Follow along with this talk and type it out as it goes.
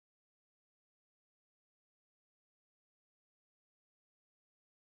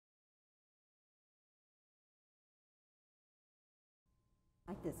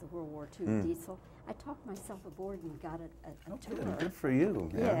like this, a World War II diesel. I talked myself aboard and got a tour. Good for you.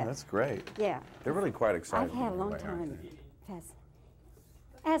 Yeah, that's great. Yeah. They're really quite exciting. I've had a long time.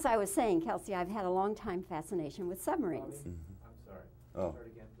 As I was saying, Kelsey, I've had a long time fascination with submarines. I'm sorry. Oh. Start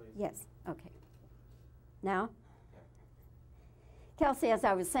again, please. Yes. Okay. Now? Kelsey, as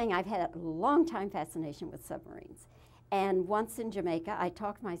I was saying, I've had a long time fascination with submarines. And once in Jamaica, I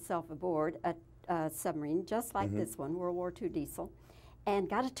talked myself aboard a submarine just like this one, World War II diesel, and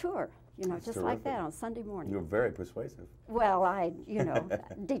got a tour, you know, That's just terrific. like that on Sunday morning. You were very persuasive. Well, you know,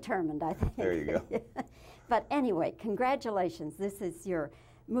 determined, I think. There you go. But anyway, congratulations. This is your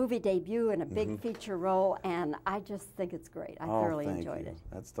movie debut in a big feature role, and I just think it's great. I thoroughly enjoyed it.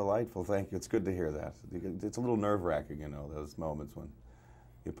 That's delightful. Thank you. It's good to hear that. It's a little nerve-wracking, you know, those moments when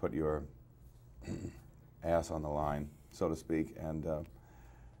you put your ass on the line, so to speak, and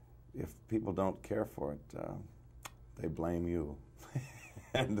if people don't care for it, they blame you.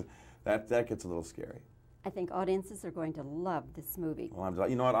 And that gets a little scary. I think audiences are going to love this movie. Well,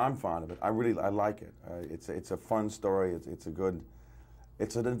 you know what? I'm fond of it. I like it. It's a fun story.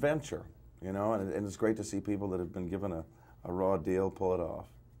 It's an adventure, you know, and it's great to see people that have been given a raw deal pull it off.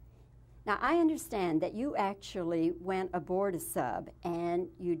 Now, I understand that you actually went aboard a sub and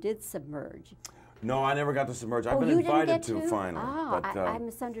you did submerge. No, I never got to submerge. I've Oh, been you didn't invited get to? finally. Oh, but, I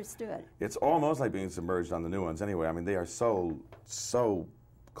misunderstood. It's almost like being submerged on the new ones anyway. I mean, they are so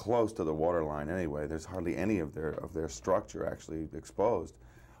close to the waterline anyway. There's hardly any of their structure actually exposed,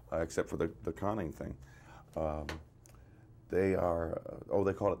 except for the conning thing. They are,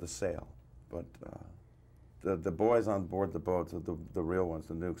 they call it the sail. But the boys on board the boats, the real ones,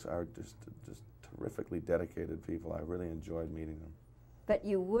 the nukes, are just terrifically dedicated people. I really enjoyed meeting them. But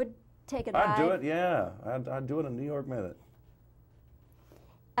you would take a dive? I'd do it, yeah. I'd do it in New York minute.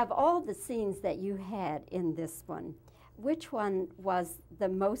 Of all the scenes that you had in this one, which one was the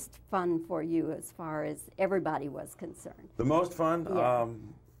most fun for you as far as everybody was concerned? The most fun? Yeah.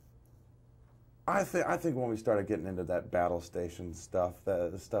 I think when we started getting into that battle station stuff,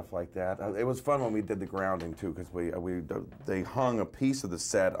 stuff like that, it was fun when we did the grounding too, because they hung a piece of the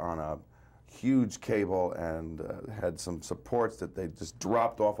set on a huge cable and had some supports that they just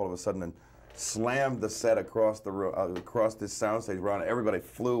dropped off all of a sudden and slammed the set across this soundstage around. Everybody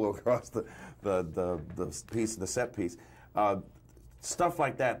flew across the piece, the set piece. Stuff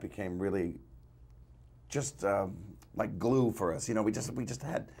like that became really just like glue for us. You know, we just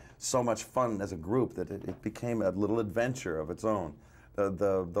had so much fun as a group that it became a little adventure of its own.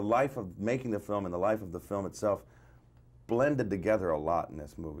 The life of making the film and the life of the film itself blended together a lot in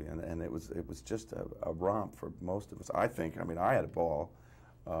this movie, and it was just a romp for most of us. I think. I mean, I had a ball.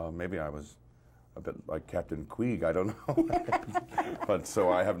 Maybe I was a bit like Captain Queeg, I don't know. But so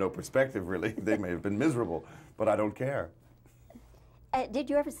I have no perspective, really. They may have been miserable, but I don't care. Did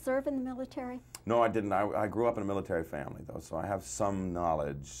you ever serve in the military? No, I didn't. I grew up in a military family, though, so I have some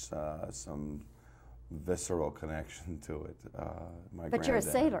knowledge, some visceral connection to it. But you're a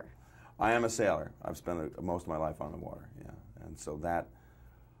sailor. I am a sailor. I've spent most of my life on the water, yeah. And so that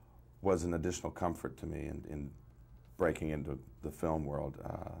was an additional comfort to me in breaking into the film world.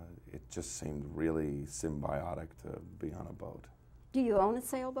 It just seemed really symbiotic to be on a boat. Do you own a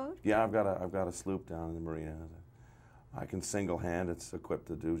sailboat? Yeah, I've got a sloop down in the marina. I can single-hand. It's equipped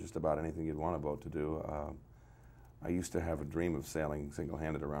to do just about anything you'd want a boat to do. I used to have a dream of sailing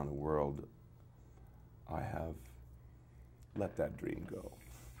single-handed around the world. I have let that dream go.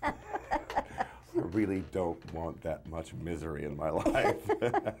 I really don't want that much misery in my life.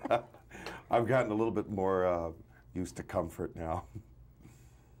 I've gotten a little bit more used to comfort now.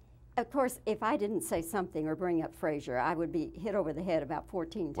 Of course, if I didn't say something or bring up Frasier, I would be hit over the head about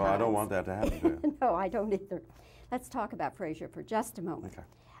 14 times. Well, I don't want that to happen to you. No, I don't either. Let's talk about Frasier for just a moment.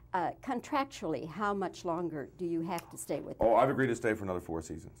 Okay. Contractually, how much longer do you have to stay with them? Oh, I've agreed to stay for another 4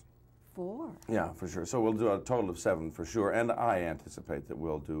 seasons. 4? Yeah, for sure. So we'll do a total of 7 for sure, and I anticipate that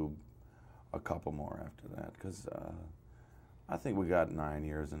we'll do a couple more after that, because I think we got 9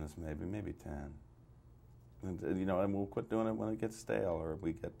 years in us, maybe 10. And, you know, and we'll quit doing it when it gets stale or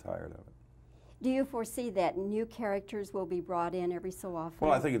we get tired of it. Do you foresee that new characters will be brought in every so often?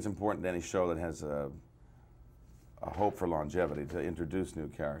 Well, I think it's important to any show that has a hope for longevity to introduce new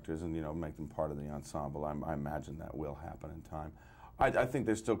characters and, you know, make them part of the ensemble. I imagine that will happen in time. I think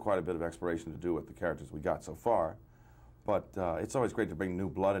there's still quite a bit of exploration to do with the characters we got so far, but it's always great to bring new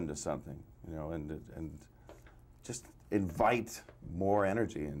blood into something, you know, and just invite more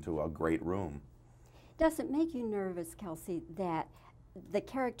energy into a great room. Does it make you nervous, Kelsey, that the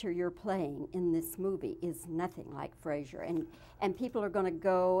character you're playing in this movie is nothing like Frasier, and people are going to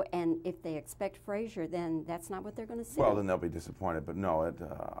go, and if they expect Frasier, then that's not what they're going to see. Well, then they'll be disappointed. But no,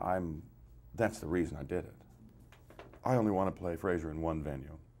 that's the reason I did it. I only want to play Frasier in one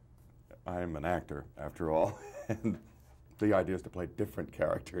venue. I'm an actor, after all, and the idea is to play different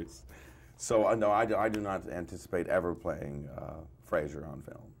characters. So no, I do not anticipate ever playing Frasier on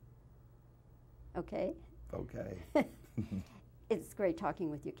film. Okay. Okay. It's great talking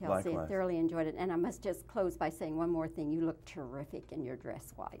with you, Kelsey. Likewise. I thoroughly enjoyed it. And I must just close by saying one more thing. You look terrific in your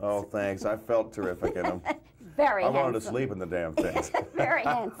dress whites. Oh, thanks. I felt terrific in them. Very handsome. I wanted to sleep in the damn things. Very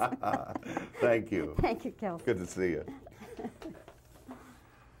handsome. Thank you. Thank you, Kelsey. Good to see you.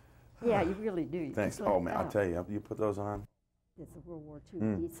 Yeah, you really do. You Thanks. just Oh, look man, I'll out. tell you, you put those on? It's a World War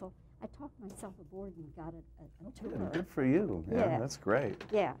II diesel. I talked myself aboard and got a tour. Good for you. Yeah, that's great.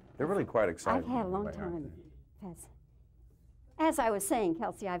 Yeah. They're really quite exciting. I've had a long aren't time. they? As I was saying,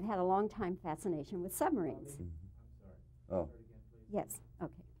 Kelsey, I've had a long time fascination with submarines. Oh. Yes,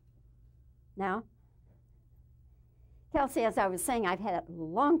 okay. Now? Kelsey, as I was saying, I've had a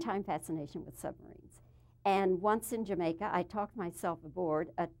long time fascination with submarines. And once in Jamaica, I talked myself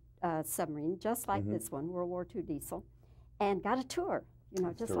aboard a submarine just like this one, World War II diesel, and got a tour, you know,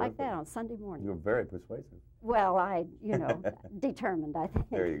 That's just terrific. like that on Sunday morning. You're very persuasive. Well, determined, I think.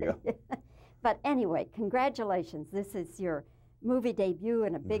 There you go. But anyway, congratulations. This is your movie debut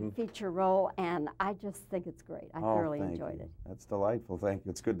in a big feature role, and I just think it's great. I thoroughly enjoyed it. That's delightful. Thank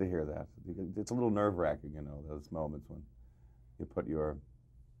you. It's good to hear that. It's a little nerve-wracking, those moments when you put your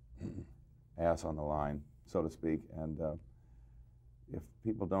ass on the line, so to speak, and if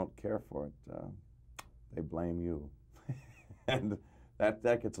people don't care for it, they blame you. And that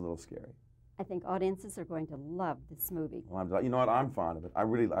gets a little scary. I think audiences are going to love this movie. Well, you know what? I'm fond of it. I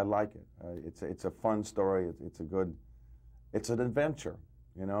like it. It's a fun story. It's an adventure,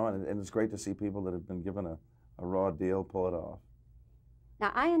 and it's great to see people that have been given a raw deal pull it off.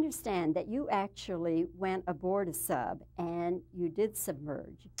 Now, I understand that you actually went aboard a sub and you did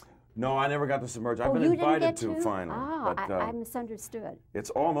submerge. No, I never got to submerge. I've been you didn't invited get to finally. Ah, but, I misunderstood. It's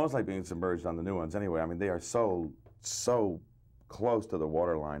almost like being submerged on the new ones anyway. I mean, they are so close to the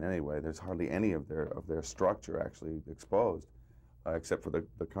waterline anyway. There's hardly any of their structure actually exposed, except for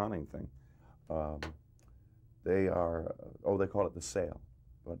the conning thing. They are, they call it the sail.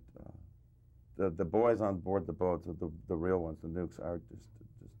 But the boys on board the boats, the real ones, the nukes, are just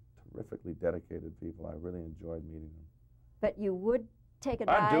terrifically dedicated people. I really enjoyed meeting them. But you would take a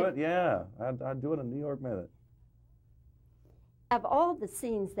dive? I'd do it, yeah. I'd do it in New York Minute. Of all the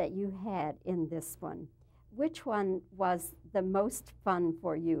scenes that you had in this one, which one was the most fun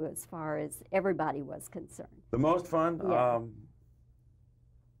for you as far as everybody was concerned? The most fun? Yeah.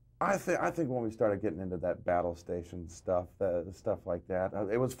 I think when we started getting into that battle station stuff, stuff like that,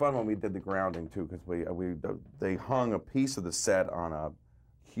 it was fun when we did the grounding too, because they hung a piece of the set on a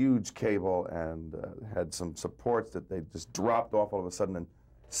huge cable and had some supports that they just dropped off all of a sudden and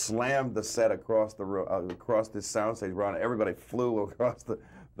slammed the set across this soundstage around. Everybody flew across the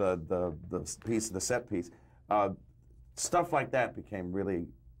piece, the set piece. Stuff like that became really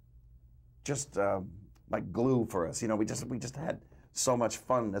just like glue for us. We just had so much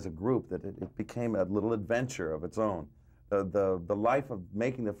fun as a group that it became a little adventure of its own. The life of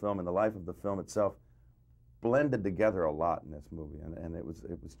making the film and the life of the film itself blended together a lot in this movie, and it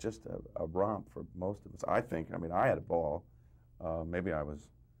was just a romp for most of us. I think. I mean, I had a ball. Maybe I was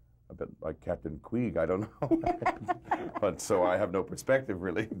a bit like Captain Queeg. I don't know. But so I have no perspective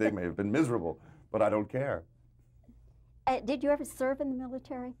really. They may have been miserable, but I don't care. Did you ever serve in the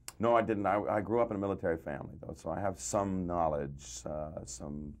military? No, I didn't. I grew up in a military family, though, so I have some knowledge,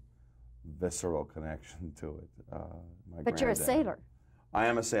 some visceral connection to it. But you're a sailor. I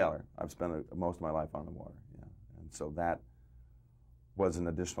am a sailor. I've spent most of my life on the water, yeah. And so that was an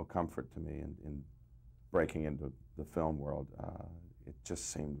additional comfort to me in breaking into the film world. It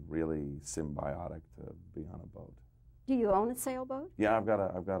just seemed really symbiotic to be on a boat. Do you own a sailboat? Yeah, I've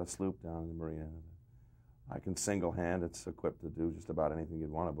got a sloop down in the marina. I can single-hand. It's equipped to do just about anything you'd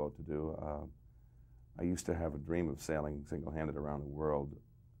want a boat to do. I used to have a dream of sailing single-handed around the world.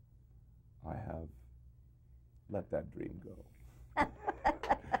 I have let that dream go. I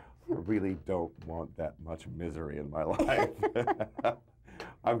really don't want that much misery in my life.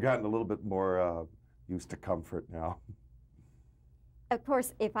 I've gotten a little bit more used to comfort now. Of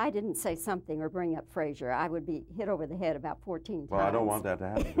course, if I didn't say something or bring up Frasier, I would be hit over the head about 14 times. Well, I don't want that to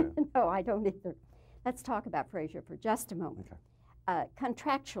happen. No, I don't either. Let's talk about Frasier for just a moment. Okay.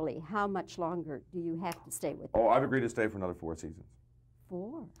 Contractually, how much longer do you have to stay with it? Oh, I've agreed to stay for another 4 seasons.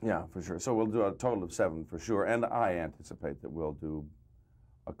 4? Yeah, for sure. So we'll do a total of 7 for sure, and I anticipate that we'll do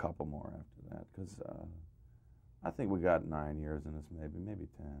a couple more after that, because I think we got 9 years in us, maybe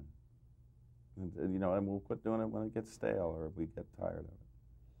 10. And, you know, and we'll quit doing it when it gets stale or we get tired of it.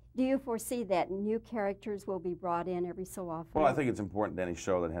 Do you foresee that new characters will be brought in every so often? Well, I think it's important to any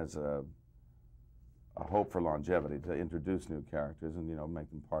show that has a hope for longevity to introduce new characters and, you know, make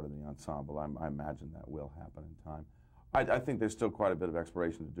them part of the ensemble. I imagine that will happen in time. I think there's still quite a bit of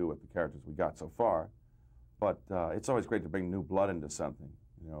exploration to do with the characters we got so far, but it's always great to bring new blood into something,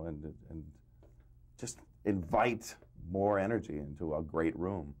 you know, and just invite more energy into a great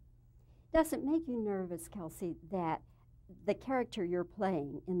room. Does it make you nervous, Kelsey, that the character you're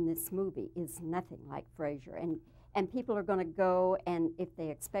playing in this movie is nothing like Frasier, and people are going to go, and if they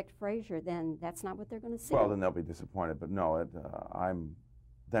expect Frasier, then that's not what they're going to see? Well, then they'll be disappointed, but no,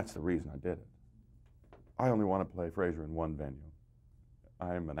 that's the reason I did it. I only want to play Frasier in one venue.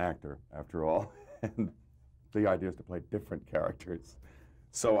 I'm an actor, after all, and the idea is to play different characters.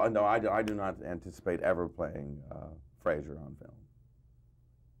 So, no, I do not anticipate ever playing Frasier on film.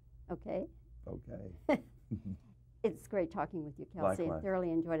 Okay. Okay. It's great talking with you, Kelsey. Likewise. I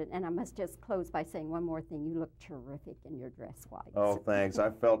thoroughly enjoyed it. And I must just close by saying one more thing. You look terrific in your dress whites. Oh, thanks. I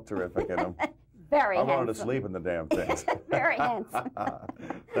felt terrific in them. Very handsome. I wanted to sleep in the damn things. Very handsome.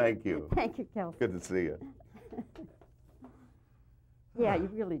 Thank you. Thank you, Kelsey. Good to see you. Yeah, you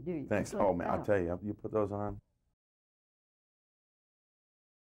really do. You Thanks. just Oh, look man, I'll out. tell you, you put those on,